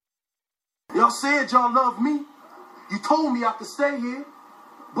Y'all said y'all love me. You told me I could stay here.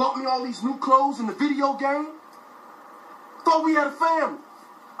 Bought me all these new clothes and the video game. Thought we had a family.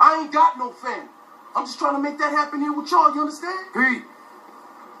 I ain't got no family. I'm just trying to make that happen here with y'all, you understand? Pete.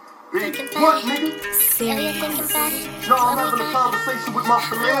 What, nigga? No, I'm having a conversation with my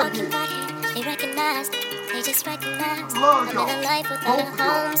family. They recognize, they just recognize. Love I'm y'all. in a life without a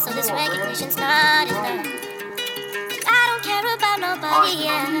home, so this recognition's not enough. I don't care about nobody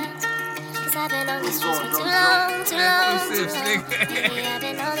else, cause I've been on these streets for too long, too long, too long. Baby, I've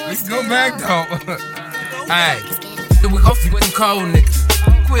been on this Go back though. Alright, we go with them cold niggas.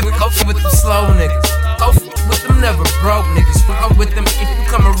 Quit with them slow niggas. Go with them never broke niggas. We go with them if you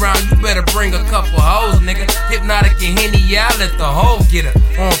come around, you better bring a couple hoes, nigga. Hypnotic and Henny, yeah, I let the hoe get her.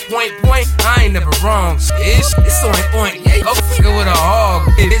 On point, I ain't never wrong. It's on, yeah, go figure with a hog.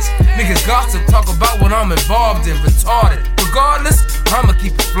 Bitch, niggas gossip, talk about what I'm involved in, retarded. Regardless, I'ma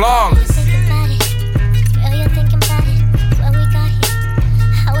keep it flawless. Girl, you're thinking about it, what we got here,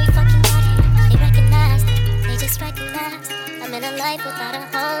 how we fucking got here. They recognize, they just recognize. I'm in a life without a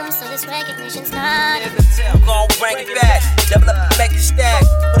home, so this recognition's not enough. I'm gon' bring it back, double up and make it stack.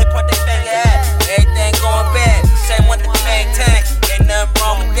 When they point their finger at, everything going bad. Same one that maintain, ain't nothing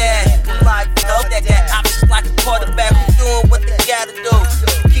wrong with that. Like, know that options like a quarterback who doing what they gotta do.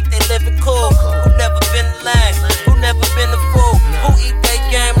 Keep they living cool, who never been lame, who never been a fool, who eat they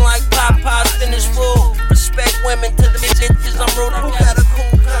game like Popeye's finished food. Respect women to the bitches I'm rooting. Who got a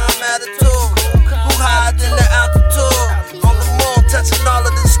cool, calm attitude, who higher than the altitude. On the moon, touching all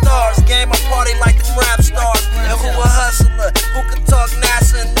of the stars. Game I party like them rap stars. And who a hustler, who can talk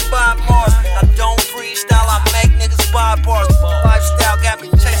NASA and buy Mars. I don't freestyle, I make niggas buy bars. Lifestyle got me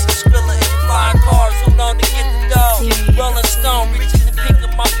chasing Skrilla in flying cars. Who known to get the dough? Rolling Stone, reaching the peak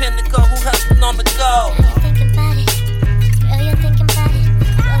of my pinnacle. Who hustling on the go? Thinking about it, girl, you're thinking about it,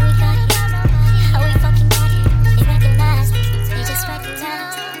 what we got here, how we fucking got here. They recognize, they just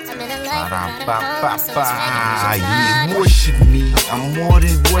recognize. I'm in a life without a home, so this recognition's not enough. Worship me, I'm more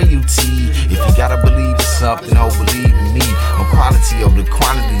than royalty. If you gotta believe in something, oh, believe in me. I'm quality over the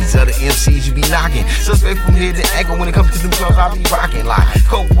quantities of the MCs you be knocking. Suspect from here to ankle when it comes to them clubs, I be rocking like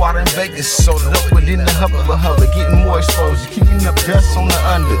coke, water, and Vegas. Soda up within the hub of a hover, getting more exposure, keeping up dust on the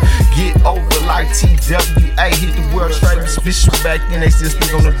under. Get over like TWA, hit the world trade. Special back then, they still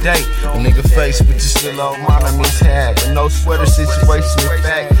speak on the day. A nigga face with just a little mom I mishap. A no sweater situation, in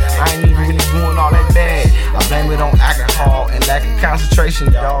fact, I ain't even really doing all that bad. I blame it on alcohol and lack of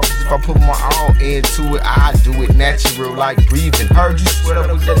concentration, y'all. Cause if I put my all into it, I do it natural like breathing. Heard you sweat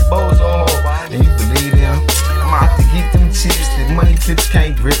up with that bozo, and you believe them. I'm out to get them chips that money clips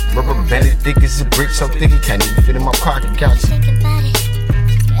can't grip. Rubber banded thick as a brick, so thick it can't even fit in my pocket. Got you. Thinking about it,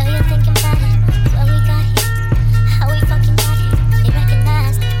 girl, you're thinking about it, what we got here, how we fucking got here. They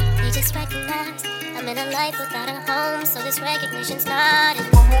recognize, they just recognize. I'm in a life without a home, so this recognition's not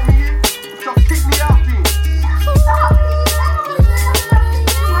enough. Come on here, y'all kick me out then.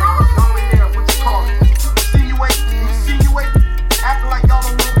 Y'all in there, what you call it? Insinuate, acting like y'all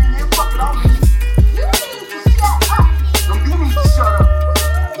don't know me here. Fuck it, I'll leave. You need to shut up. No, you need to shut up.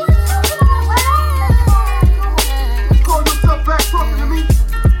 Call yourself back talking to me?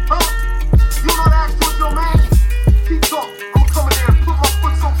 Huh? You know that act towards your man? Keep talking. I'm coming there and put my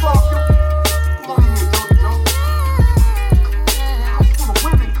foot so far up your... Come on in here, Joe. House full of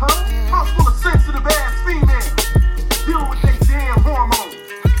women, cuz. House full of sensitive ass females. Dealing with they damn hormones.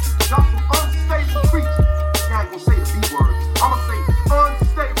 Y'all some unstable creatures. Yeah, I ain't gonna say the B word. I'ma say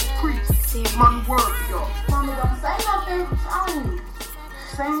unstable creatures. It's my new word for y'all. Mommy, don't say nothing.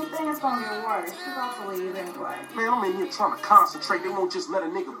 Say anything, it's gonna get worse. She's about to leave anyway. Man, I'm in here trying to concentrate. They won't just let a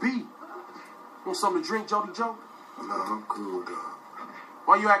nigga be. Want something to drink, Jody Joe? No, I'm cool, dog.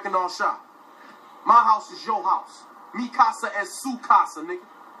 Why you acting all shy? My house is your house. Mi casa es su casa, nigga.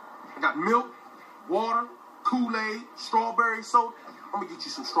 I got milk, water, Kool-Aid, strawberry soda. I'm gonna get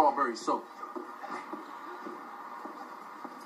you some strawberry soda.